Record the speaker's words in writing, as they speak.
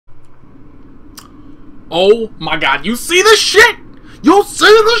Oh my god, you see this shit? You see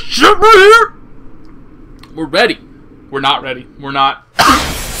this shit right here? We're ready. We're not ready. We're not.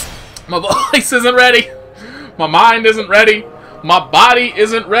 My voice isn't ready. My mind isn't ready. My body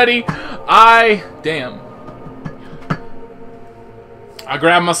isn't ready. Damn. I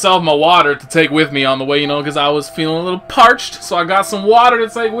grabbed myself my water to take with me on the way, you know, because I was feeling a little parched. So I got some water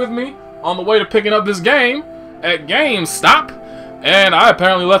to take with me on the way to picking up this game at GameStop. And I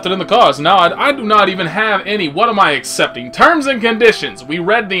apparently left it in the car. So now I do not even have any. What am I accepting? Terms and conditions. We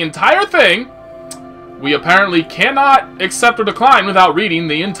read the entire thing. We apparently cannot accept or decline without reading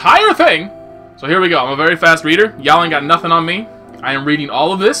the entire thing. So here we go. I'm a very fast reader. Y'all ain't got nothing on me. I am reading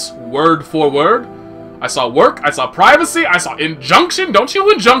all of this, word for word. I saw work. I saw privacy. I saw injunction. Don't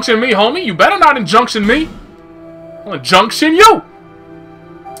you injunction me, homie. You better not injunction me. I'll injunction you.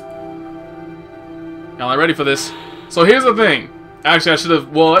 Y'all ain't ready for this. So here's the thing. Actually, I should have...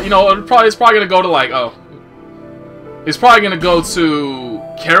 Well, you know, it's probably going to go to, like... Oh. It's probably going to go to...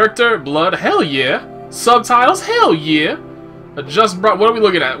 Character, blood, hell yeah. Subtitles, hell yeah. Adjust... What are we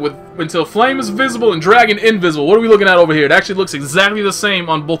looking at? With until flame is visible and dragon invisible. What are we looking at over here? It actually looks exactly the same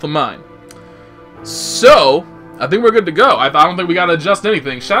on both of mine. So, I think we're good to go. I don't think we got to adjust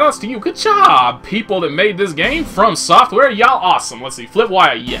anything. Shoutouts to you. Good job, people that made this game from software. Y'all awesome. Let's see. Flip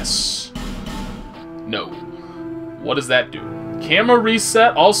wire, yes. No. What does that do? Camera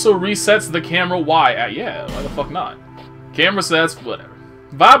reset also resets the camera Y. Yeah, why the fuck not? Camera sets, whatever.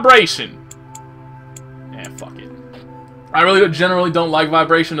 Vibration. Fuck it. I really generally don't like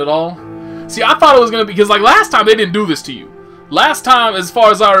vibration at all. See, I thought it was going to be... Because, like, last time they didn't do this to you. Last time, as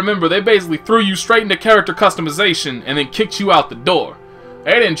far as I remember, they basically threw you straight into character customization and then kicked you out the door.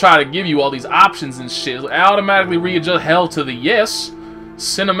 They didn't try to give you all these options and shit. Automatically readjust hell to the yes.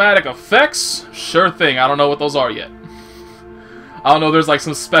 Cinematic effects? Sure thing. I don't know what those are yet. I don't know, there's like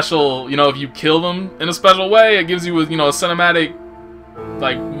some special, you know, if you kill them in a special way, it gives you, you know, a cinematic,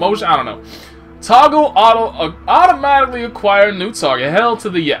 like, motion, I don't know. Toggle automatically acquire new target. Hell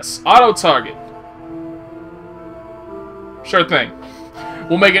to the yes. Auto target. Sure thing.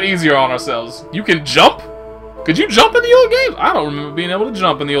 We'll make it easier on ourselves. You can jump? Could you jump in the old games? I don't remember being able to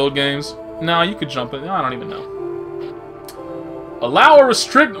jump in the old games. No, you could jump in, I don't even know. Allow or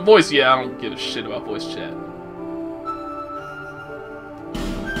restrict voice. Yeah, I don't give a shit about voice chat.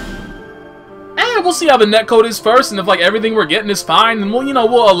 We'll see how the netcode is first, and if like everything we're getting is fine, then we'll, you know,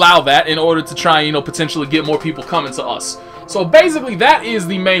 we'll allow that in order to try and, you know, potentially get more people coming to us. So basically that is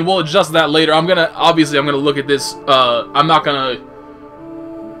the main. We'll adjust that later. I'm gonna look at this. I'm not gonna,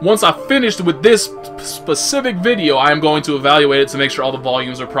 once I've finished with this specific video, I am going to evaluate it to make sure all the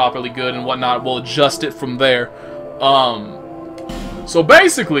volumes are properly good and whatnot. We'll adjust it from there. So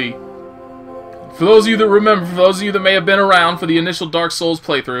basically, for those of you that remember, for those of you that may have been around for the initial Dark Souls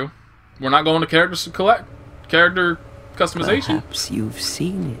playthrough, we're not going to character customization. Perhaps you've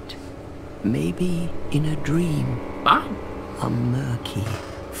seen it. Maybe in a dream. Ah. A murky,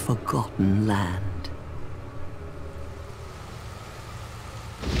 forgotten land.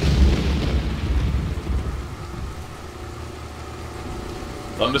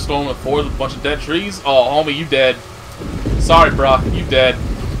 Thunderstorm with a bunch of dead trees. Oh, homie, you dead. Sorry, brah, you dead.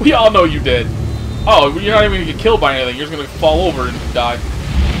 We all know you dead. Oh, you're not even gonna get killed by anything. You're just gonna fall over and die.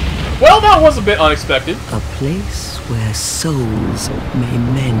 Well, that was a bit unexpected. A place where souls may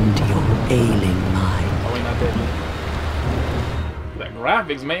mend your ailing mind. Oh, we're not dead yet. That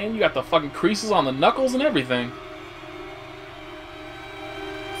graphics, man. You got the fucking creases on the knuckles and everything.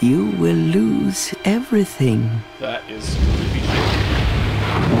 You will lose everything. That is creepy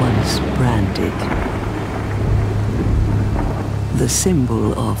shit. Once branded. The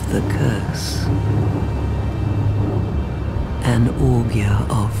symbol of the curse. An augur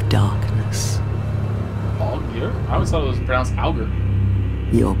of darkness. Augur? I always thought it was pronounced augur.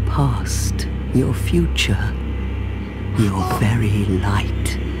 Your past, your future, your very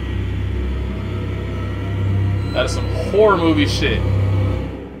light. That is some horror movie shit.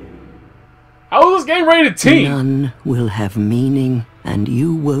 How is this game rated T? None will have meaning, and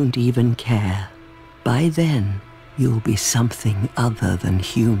you won't even care. By then, you'll be something other than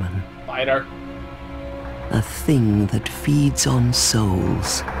human. Fighter. A thing that feeds on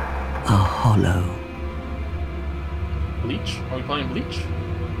souls. A hollow. Bleach? Are we playing Bleach?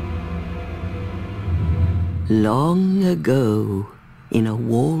 Long ago, in a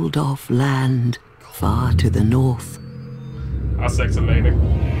walled-off land far to the north, That's sexy.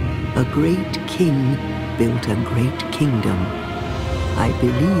 a great king built a great kingdom. I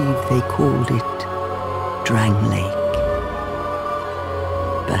believe they called it Drangleic.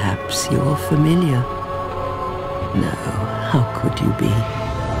 Perhaps you're familiar. No, how could you be?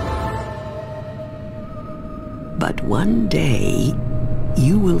 one day,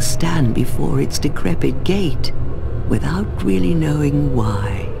 you will stand before its decrepit gate without really knowing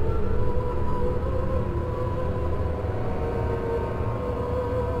why.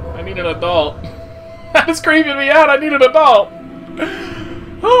 I need an adult. That's creeping me out. I need an adult.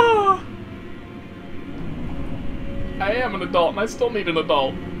 I am an adult, and I still need an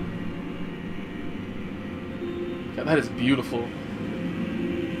adult. God, that is beautiful.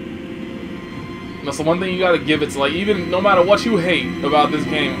 That's the one thing you gotta give. It's like, even no matter what you hate about this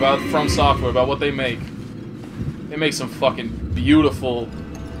game, about From Software, about what they make some fucking beautiful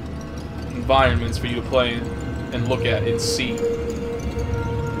environments for you to play in and look at and see.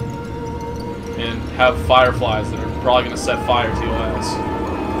 And have fireflies that are probably gonna set fire to your ass.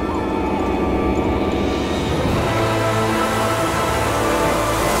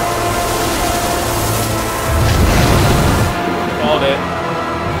 Called it.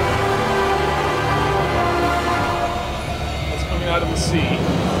 What's coming out of the sea?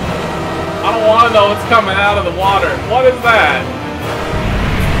 I don't want to know what's coming out of the water. What is that?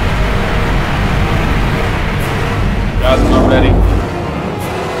 Guys, I'm not ready.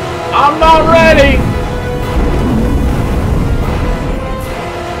 I'm not ready!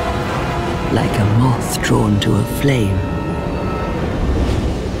 Like a moth drawn to a flame,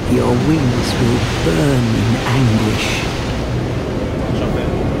 your wings will burn in anguish. Jump in.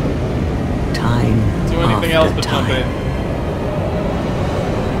 Time Do anything else but jump in.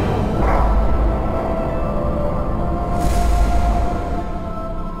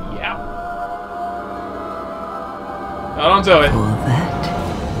 Yeah. No, don't do it. For that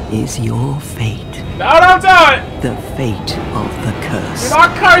is your fate. No, don't do it! The fate of the curse. You're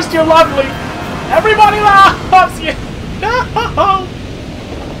not cursed, you're lovely! Everybody loves you! No!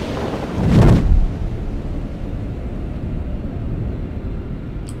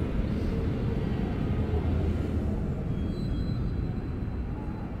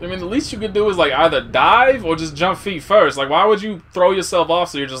 I mean, the least you could do is, like, either dive or just jump feet first. Like, why would you throw yourself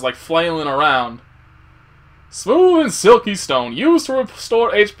off so you're just, like, flailing around? Smooth and silky stone, used to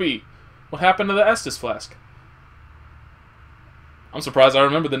restore HP. What happened to the Estus Flask? I'm surprised I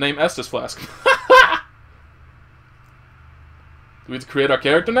remember the name Estus Flask. Do we have to create our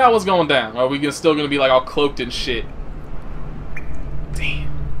character now? What's going down? Or are we still going to be, like, all cloaked and shit? Damn.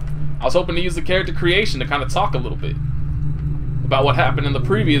 I was hoping to use the character creation to kind of talk a little bit about what happened in the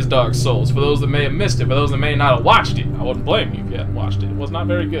previous Dark Souls. For those that may have missed it, for those that may not have watched it. I wouldn't blame you if you hadn't watched it. It was not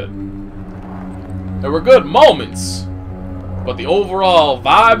very good. There were good moments, but the overall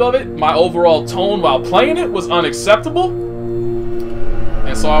vibe of it, my overall tone while playing it, was unacceptable.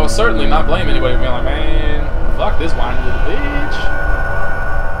 And so I was certainly not blaming anybody for being like, man, fuck this whiny little bitch.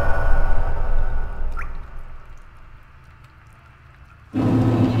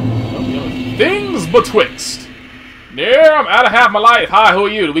 Things betwixt. Yeah, I'm out of half my life. Hi, who are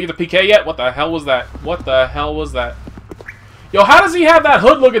you? Did we get the PK yet? What the hell was that? What the hell was that? Yo, how does he have that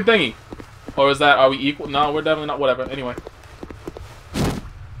hood-looking thingy? Or is that, are we equal? No, we're definitely not. Whatever. Anyway.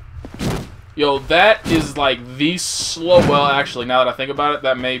 Yo, that is like the slow... Well, actually, now that I think about it,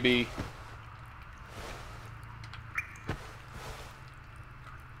 that may be...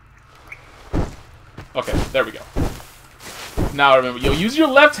 Okay, there we go. Now I remember. Yo, use your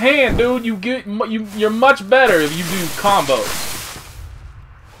left hand, dude. You're much better if you do combos.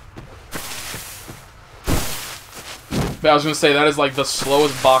 But I was gonna say, that is like the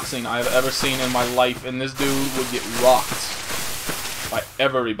slowest boxing I've ever seen in my life, and this dude would get rocked by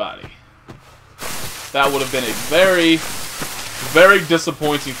everybody. That would have been a very, very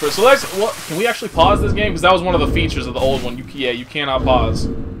disappointing first. So let's, well, can we actually pause this game? Because that was one of the features of the old one. You cannot pause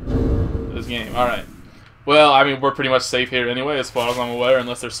this game. All right. Well, I mean, we're pretty much safe here anyway, as far as I'm aware,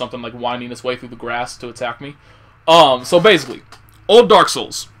 unless there's something like winding its way through the grass to attack me. So basically, old Dark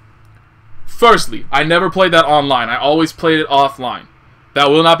Souls. Firstly, I never played that online. I always played it offline. That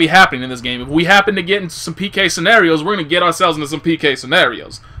will not be happening in this game. If we happen to get into some PK scenarios, we're going to get ourselves into some PK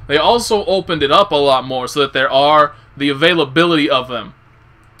scenarios. They also opened it up a lot more so that the availability of them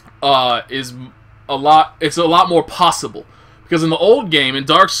it's a lot more possible. Because in the old game, in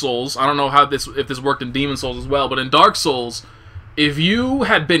Dark Souls, I don't know if this worked in Demon Souls as well, but in Dark Souls, if you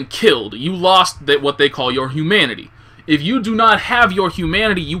had been killed, you lost what they call your humanity. If you do not have your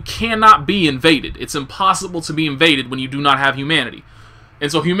humanity, you cannot be invaded. It's impossible to be invaded when you do not have humanity.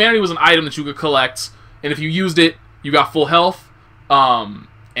 And so humanity was an item that you could collect, and if you used it, you got full health.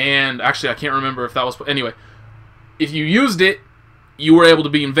 And actually, I can't remember if that was... Anyway, if you used it, you were able to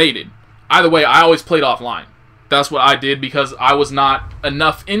be invaded. Either way, I always played offline. That's what I did because I was not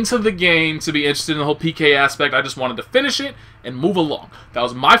enough into the game to be interested in the whole PK aspect. I just wanted to finish it and move along. That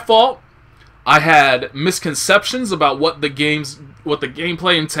was my fault. I had misconceptions about what the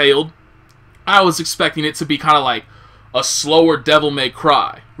gameplay entailed. I was expecting it to be kind of like a slower Devil May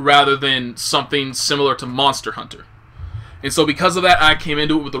Cry rather than something similar to Monster Hunter. And so because of that, I came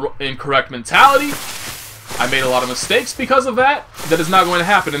into it with the incorrect mentality. I made a lot of mistakes because of that. That is not going to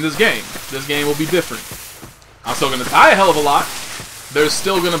happen in this game. This game will be different. I'm still going to die a hell of a lot. There's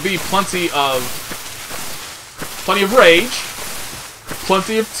still going to be plenty of rage,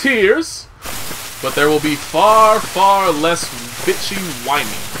 plenty of tears, but there will be far, far less bitchy whining.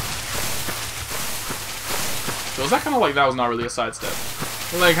 So was that kind of like, that was not really a sidestep.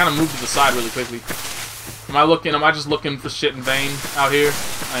 Well, I kind of moved to the side really quickly. Am I just looking for shit in vain out here?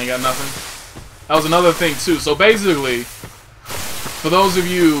 I ain't got nothing. That was another thing too. So basically, for those of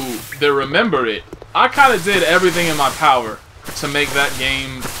you that remember it, I kind of did everything in my power to make that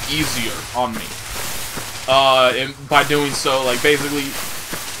game easier on me. And by doing so, like, basically,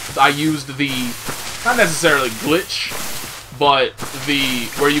 I used the, not necessarily glitch, but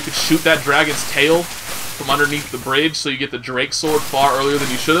where you could shoot that dragon's tail from underneath the bridge, so you get the Drake Sword far earlier than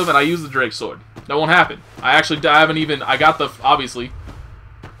you should have, and I used the Drake Sword. That won't happen. I got the, obviously,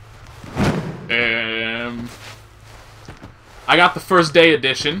 I got the first day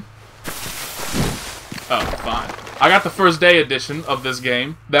edition. Oh, fine. I got the first day edition of this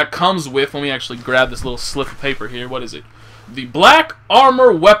game that comes with, let me actually grab this little slip of paper here. What is it? The Black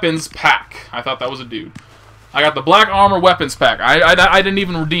Armor Weapons Pack. I thought that was a dude. I got the Black Armor Weapons Pack. I didn't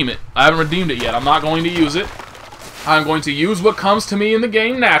even redeem it. I haven't redeemed it yet. I'm not going to use it. I'm going to use what comes to me in the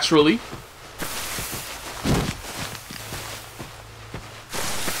game naturally.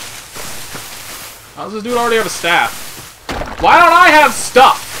 How does this dude already have a staff? Why don't I have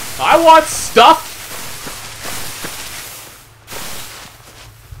stuff? I want stuff.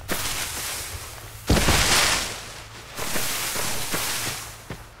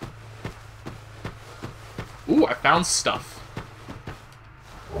 Ooh, I found stuff.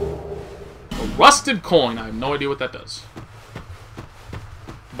 A rusted coin. I have no idea what that does.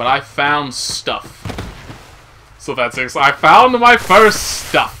 But I found stuff. So that's it. So I found my first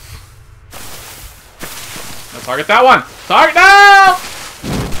stuff. Now target that one. Target now!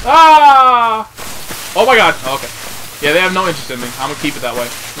 Ah! Oh my god. Okay. Yeah, they have no interest in me. I'm gonna keep it that way.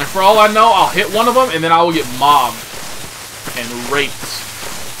 And for all I know, I'll hit one of them and then I will get mobbed and raped.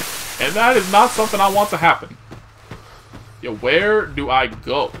 And that is not something I want to happen. Yo, where do I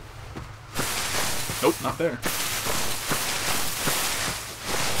go? Nope, not there.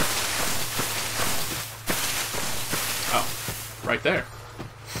 Oh, right there.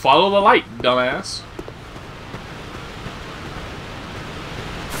 Follow the light, dumbass.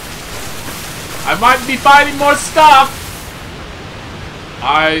 I might be finding more stuff.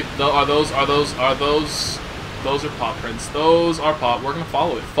 Those are paw prints. Those are paw. We're gonna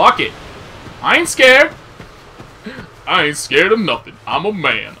follow it. Fuck it. I ain't scared. I ain't scared of nothing. I'm a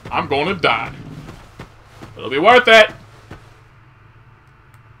man. I'm gonna die. It'll be worth it.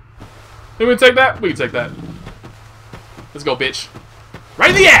 Can we take that? We can take that. Let's go, bitch. Right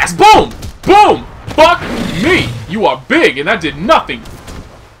in the ass. Boom. Boom. Fuck me. You are big, and that did nothing.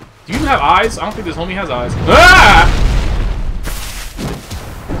 Do you even have eyes? I don't think this homie has eyes. Ah!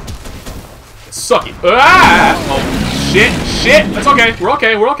 Suck it. Ah! Oh, shit. Shit. That's okay. We're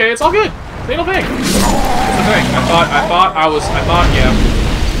okay. We're okay. It's all good. Ain't no thing. It's the thing. I thought, yeah.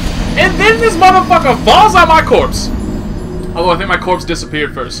 And then this motherfucker falls on my corpse. Oh, I think my corpse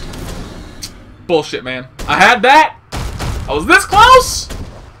disappeared first. Bullshit, man. I had that. I was this close.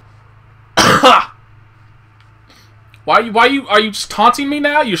 Are you just taunting me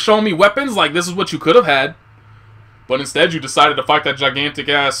now? You're showing me weapons like this is what you could have had. But instead you decided to fight that gigantic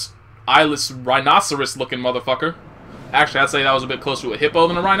ass eyeless rhinoceros looking motherfucker. Actually, I'd say that was a bit closer to a hippo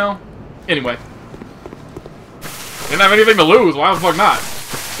than a rhino. Anyway. Didn't have anything to lose. Why the fuck not?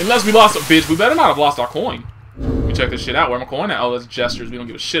 Unless we lost a bitch. We better not have lost our coin. Let me check this shit out. Where my coin at? Oh, that's gestures. We don't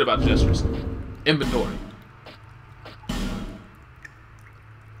give a shit about gestures. Inventory.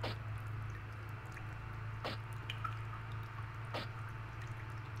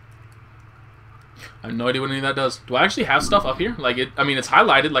 I have no idea what any of that does. Do I actually have stuff up here? Like, I mean, it's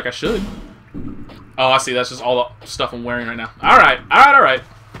highlighted like I should. Oh, I see. That's just all the stuff I'm wearing right now. Alright. Alright, alright.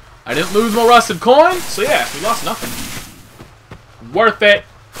 I didn't lose my rusted coin, so yeah, we lost nothing. Worth it.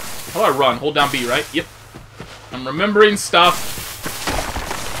 How do I run? Hold down B, right? Yep. I'm remembering stuff.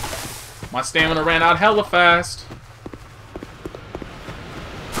 My stamina ran out hella fast.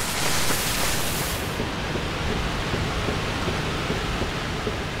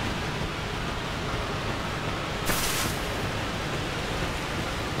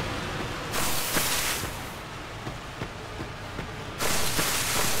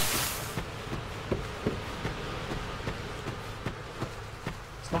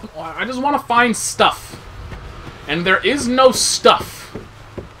 I just want to find stuff. And there is no stuff.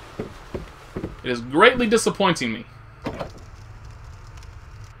 It is greatly disappointing me.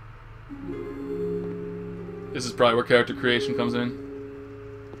 This is probably where character creation comes in.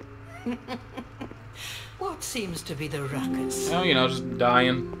 What seems to be the ruckus? Oh, you know, just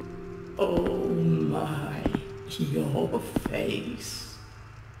dying. Oh my, your face.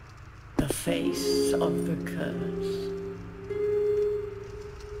 The face of the curse.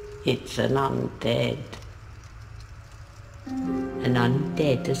 It's an undead. An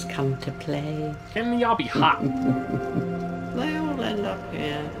undead has come to play. Can y'all be hot? They all end up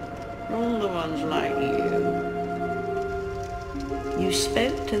here. All the ones like you. You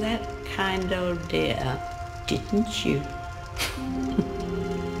spoke to that kind old dear, didn't you?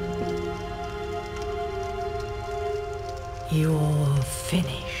 You're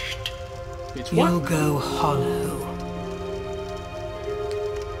finished. It's what? You'll go hollow.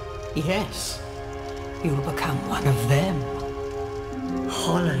 Yes, you'll become one of them.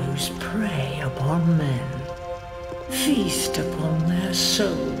 Hollows prey upon men, feast upon their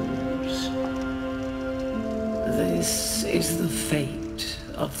souls. This is the fate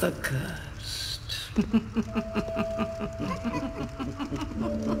of the cursed. Can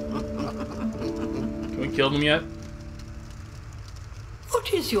we kill them yet?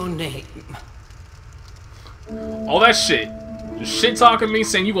 What is your name? All that shit. Just shit talking me,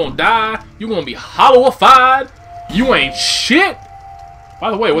 saying you gonna die, you gonna be hollowified, you ain't shit.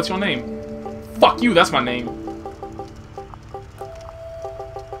 By the way, what's your name? Fuck you, that's my name.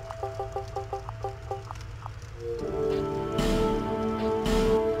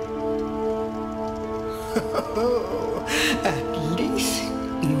 At least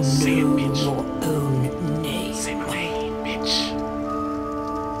you Say it, know bitch. your own name. Say my name, bitch.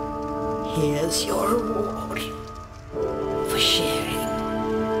 Here's your reward for sharing.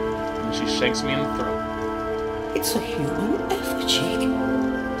 And she shakes me in the throat. It's a human effigy.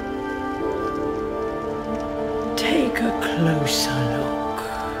 Take a closer look.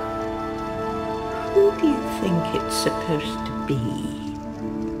 Who do you think it's supposed to be?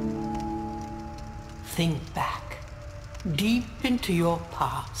 Think back, deep into your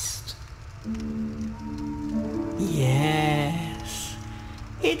past. Yes,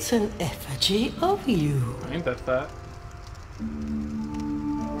 it's an effigy of you. Ain't that fat?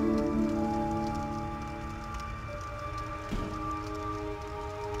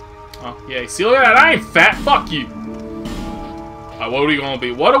 Oh, yeah, see, look at that, I ain't fat, fuck you! Alright, what are we gonna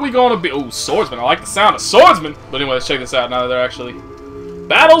be? What are we gonna be? Ooh, swordsman, I like the sound of swordsman! But anyway, let's check this out now that they're actually...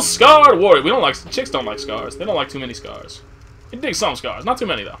 Battle-scarred warrior! We don't like... Chicks don't like scars. They don't like too many scars. They dig some scars, not too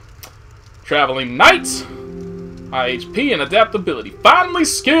many though. Traveling knight! High HP and adaptability. Finely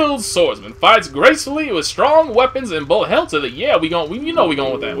skilled swordsman. Fights gracefully with strong weapons and both hell to the... Yeah, you know we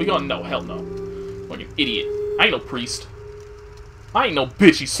going with that. We going... No, hell no. Like an idiot. I ain't no priest. I ain't no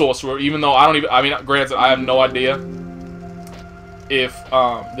bitchy sorcerer, even though I don't even... I mean, granted, I have no idea if,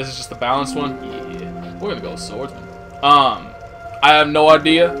 this is just the balanced one. Yeah, we're gonna go with swordsman. I have no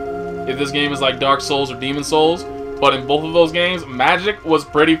idea if this game is like Dark Souls or Demon Souls, but in both of those games, magic was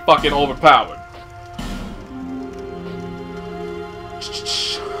pretty fucking overpowered.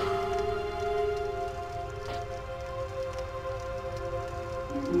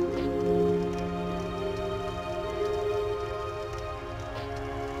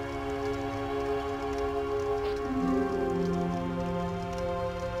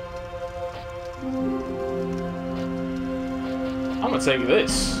 I'm gonna take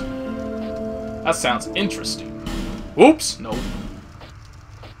this. That sounds interesting. Oops, no.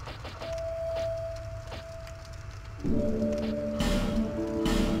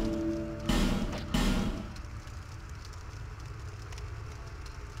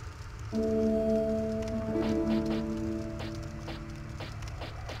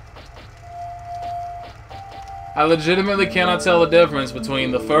 I legitimately cannot tell the difference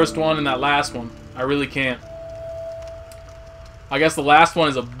between the first one and that last one. I really can't. I guess the last one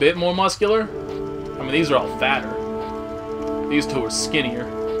is a bit more muscular. I mean, these are all fatter. These two are skinnier.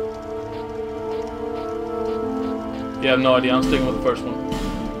 Yeah, I have no idea. I'm sticking with the first one.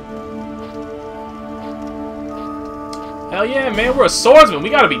 Hell yeah, man. We're a swordsman. We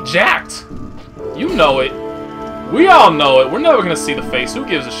gotta be jacked. You know it. We all know it. We're never gonna see the face. Who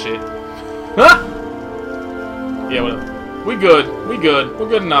gives a shit? Huh? Yeah, whatever. We good. We good. We're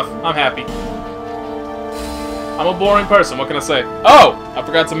good enough. I'm happy. I'm a boring person, what can I say? Oh! I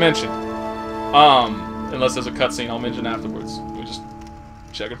forgot to mention. Unless there's a cutscene I'll mention afterwards. We just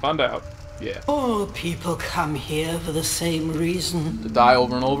check and find out. Yeah. All people come here for the same reason. To die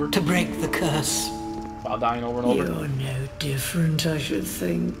over and over? To break the curse. While dying over and over. You're no different, I should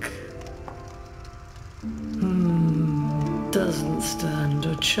think. Doesn't stand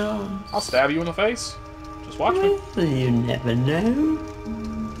a chance. I'll stab you in the face. Just watch me. Well, you never know.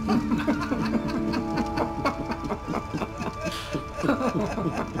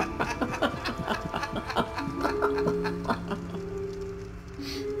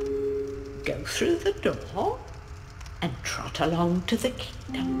 Go through the door and trot along to the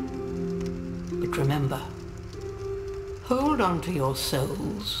kingdom. But remember, hold on to your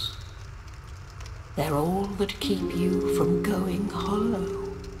souls. They're all that keep you from going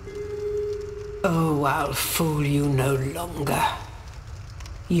hollow. Oh, I'll fool you no longer.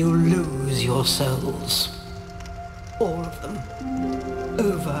 You'll lose your souls. All of them.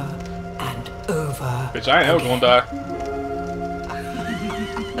 Over and over. Bitch, I ain't ever gonna die.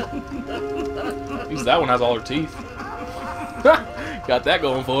 At least that one has all her teeth. Got that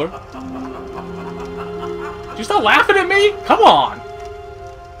going for her. You still laughing at me? Come on!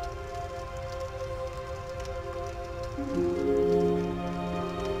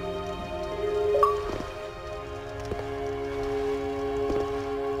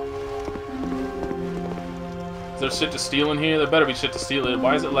 Is there shit to steal in here? There better be shit to steal in.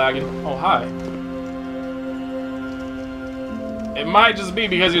 Why is it lagging? Oh, hi. It might just be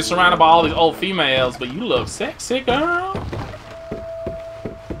because you're surrounded by all these old females, but you look sexy, girl.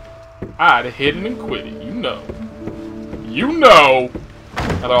 I'd have hit it and quit it, you know. You know!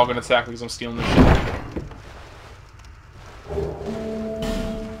 Now they're all gonna attack me because I'm stealing this shit.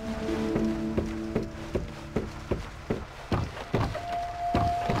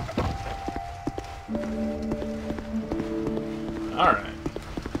 Alright.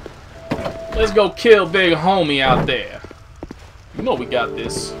 Let's go kill big homie out there. You know we got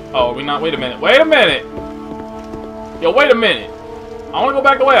this. Oh, are we not? Wait a minute. Wait a minute! Yo, wait a minute. I want to go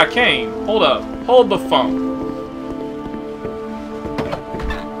back the way I came. Hold up. Hold the phone.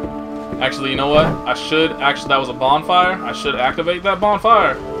 Actually, you know what? I should... Actually, that was a bonfire. I should activate that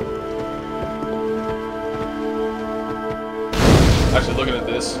bonfire. Actually, looking at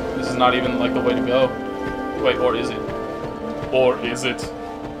this, this is not even, like, the way to go. Wait, or is it? Or is it?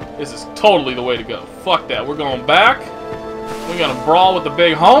 This is totally the way to go. Fuck that. We're going back. We're gonna brawl with the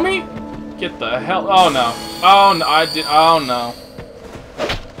big homie. Get the hell... Oh, no. Oh, no. I did... Oh, no.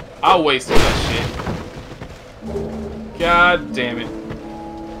 I wasted that shit. God damn it.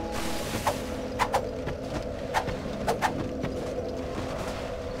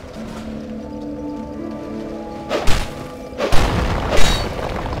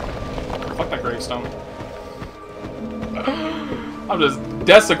 Fuck that gravestone. I'm just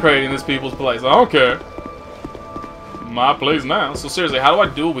desecrating this people's place. I don't care. My place now. So seriously, how do I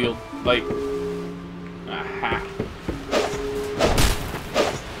dual wield? Like... Aha.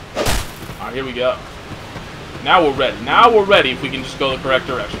 Alright, here we go. Now we're ready. Now we're ready if we can just go the correct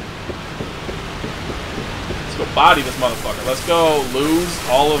direction. Let's go body this motherfucker. Let's go lose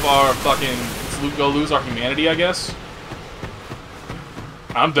all of our fucking... Let's go lose our humanity, I guess.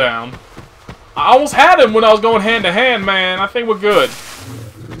 I'm down. I almost had him when I was going hand to hand, man. I think we're good.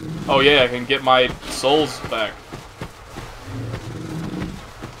 Oh yeah, I can get my souls back.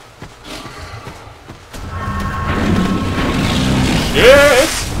 Shit!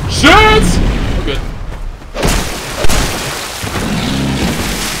 Shit! We're good.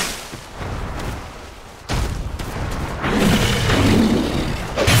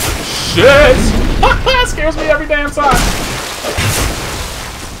 Shit! That scares me every damn time.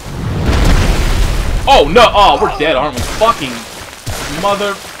 Oh no! Oh, we're dead, aren't we? Fucking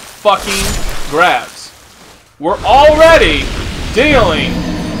motherfucking grabs. We're already dealing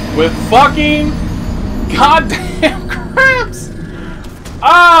with fucking goddamn crabs.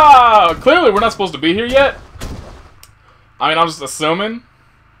 Ah! Clearly we're not supposed to be here yet. I mean, I'm just assuming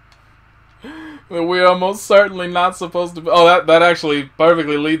that we are most certainly not supposed to be. Oh, that actually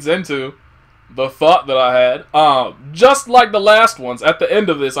perfectly leads into the thought that I had. Just like the last ones, at the end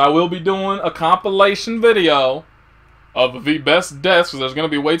of this, I will be doing a compilation video of the best deaths, because there's going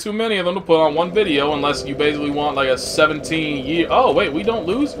to be way too many of them to put on one video, unless you basically want like a 17-year... Oh, wait, we don't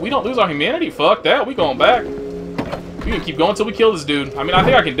lose our humanity? Fuck that, we going back. We can keep going until we kill this dude. I mean, I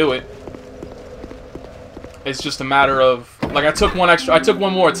think I can do it. It's just a matter of... Like, I took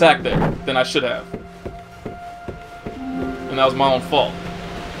one more attack there than I should have. And that was my own fault.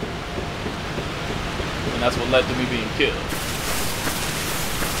 And that's what led to me being killed.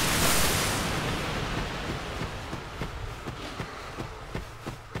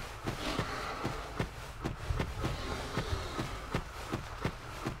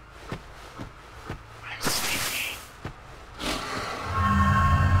 I'm sleepy.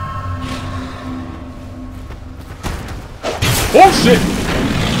 Oh shit!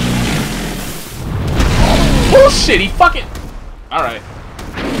 Oh shit, he fucking... Alright.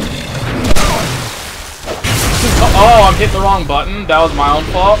 Oh, I'm hitting the wrong button. That was my own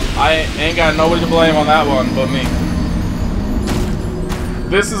fault. I ain't got nobody to blame on that one but me.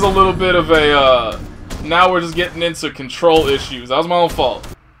 This is a little bit of a, now we're just getting into control issues. That was my own fault.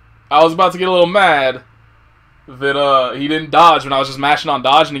 I was about to get a little mad that, he didn't dodge when I was just mashing on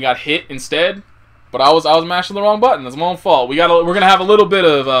dodge and he got hit instead. But I was mashing the wrong button. That's my own fault. We're gonna have a little bit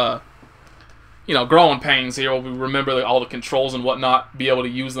of, you know, growing pains here where we remember like, all the controls and whatnot, be able to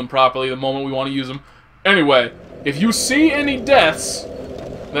use them properly the moment we want to use them. Anyway, if you see any deaths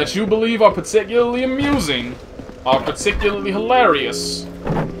that you believe are particularly amusing, are particularly hilarious,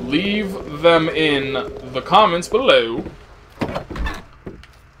 leave them in the comments below.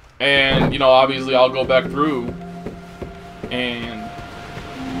 And, you know, obviously I'll go back through and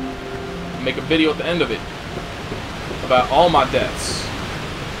make a video at the end of it about all my deaths.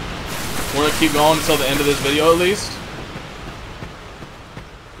 We're gonna keep going until the end of this video at least.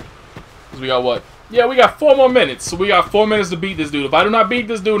 Because we got what? Yeah, we got 4 more minutes. So we got 4 minutes to beat this dude. If I do not beat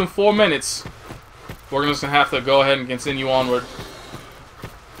this dude in 4 minutes, we're just gonna have to go ahead and continue onward.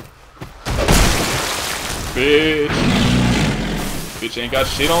 Bitch. Bitch ain't got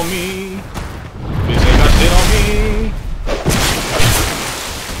shit on me. Bitch ain't got shit on me.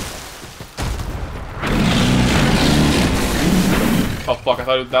 Oh fuck, I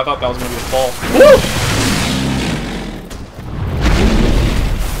thought that was gonna be a fall. Woo!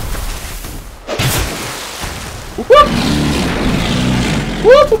 Whoop, whoop.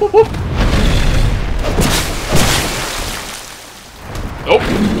 Whoop, whoop, whoop, whoop. Nope.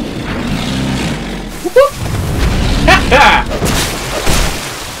 Whoop, whoop. Ha!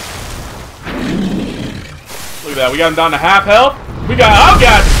 Look at that, we got him down to half health. We got, oh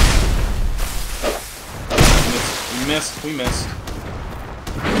god! We missed.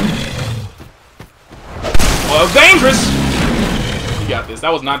 Well, that was dangerous! You got this,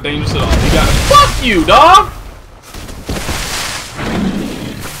 that was not dangerous at all. You got it. Fuck you, dog!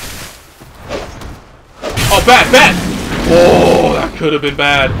 Oh, bad! Oh, that could have been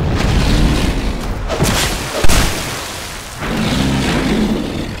bad.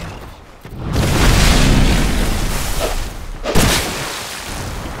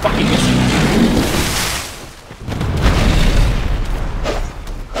 Fucking missing.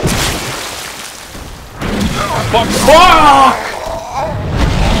 Fuck!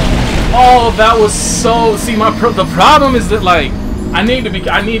 Oh, that was so. See, the problem is that like I need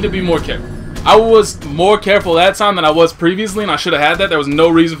to be more careful. I was more careful that time than I was previously, and I should have had that. There was no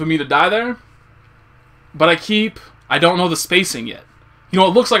reason for me to die there. But I don't know the spacing yet. You know,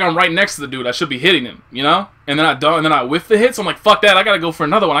 it looks like I'm right next to the dude. I should be hitting him, you know? And then I don't, and then I whiff the hit, so I'm like, fuck that, I gotta go for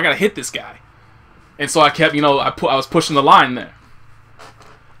another one. I gotta hit this guy. And so I kept, you know, I was pushing the line there.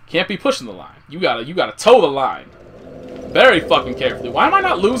 Can't be pushing the line. You gotta toe the line. Very fucking carefully. Why am I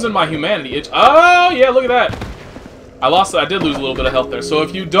not losing my humanity? Oh, yeah, look at that. I did lose a little bit of health there. So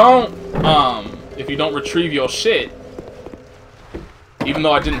if you don't retrieve your shit, even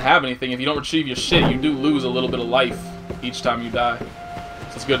though I didn't have anything, if you don't retrieve your shit, you do lose a little bit of life each time you die.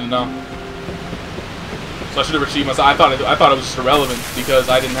 So it's good to know. So I should have retrieved myself. I thought it was just irrelevant because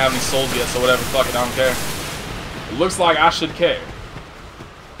I didn't have any souls yet, so whatever, fuck it, I don't care. It looks like I should care.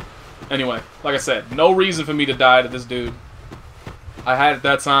 Anyway, like I said, no reason for me to die to this dude. I had it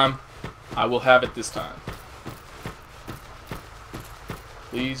that time. I will have it this time.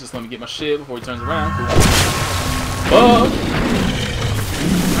 Please, just let me get my shit before he turns around. Cool. Bug!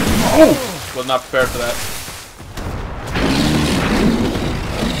 Oh! Was not prepared for that.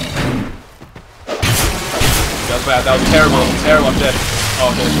 That was bad. That was terrible. Terrible. I'm dead.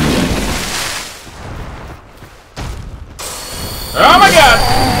 Oh, okay. Oh my god!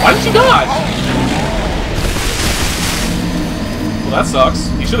 Why didn't you dodge? Well, that sucks.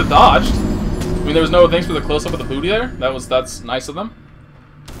 He should have dodged. I mean, there was no thanks for the close-up of the booty there. That's nice of them.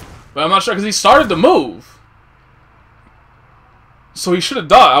 But I'm not sure because he started to move. So he should have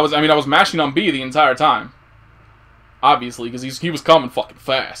dodged. I was mashing on B the entire time. Obviously, because he was coming fucking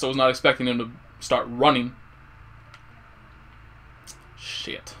fast. So I was not expecting him to start running.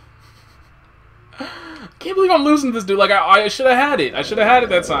 Shit. I can't believe I'm losing to this dude. Like, I should have had it. I should have had it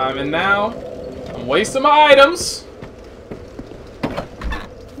that time. And now, I'm wasting my items.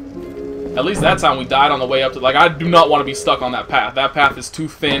 At least that time we died on the way up to... Like, I do not want to be stuck on that path. That path is too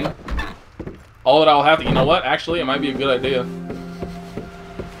thin. All that I'll have to... You know what? Actually, it might be a good idea.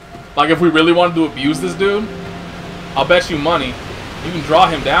 Like, if we really wanted to abuse this dude, I'll bet you money. You can draw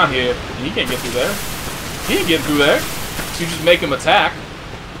him down here, and he can't get through there. He ain't getting through there. So you just make him attack.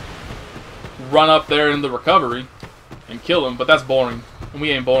 Run up there in the recovery, and kill him, but that's boring. And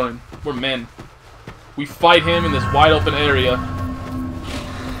we ain't boring. We're men. We fight him in this wide open area.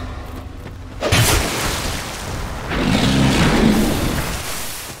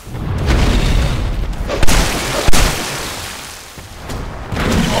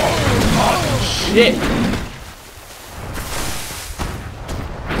 Shit.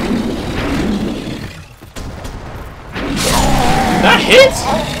 That hits?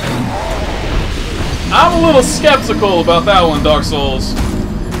 I'm a little skeptical about that one, Dark Souls.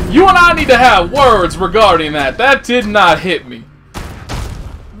 You and I need to have words regarding that. That did not hit me.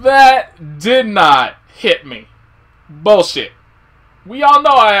 That did not hit me. Bullshit. We all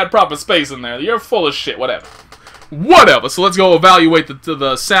know I had proper space in there. You're full of shit. Whatever. Whatever. So let's go evaluate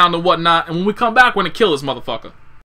the sound and whatnot. And when we come back, we're going to kill this motherfucker.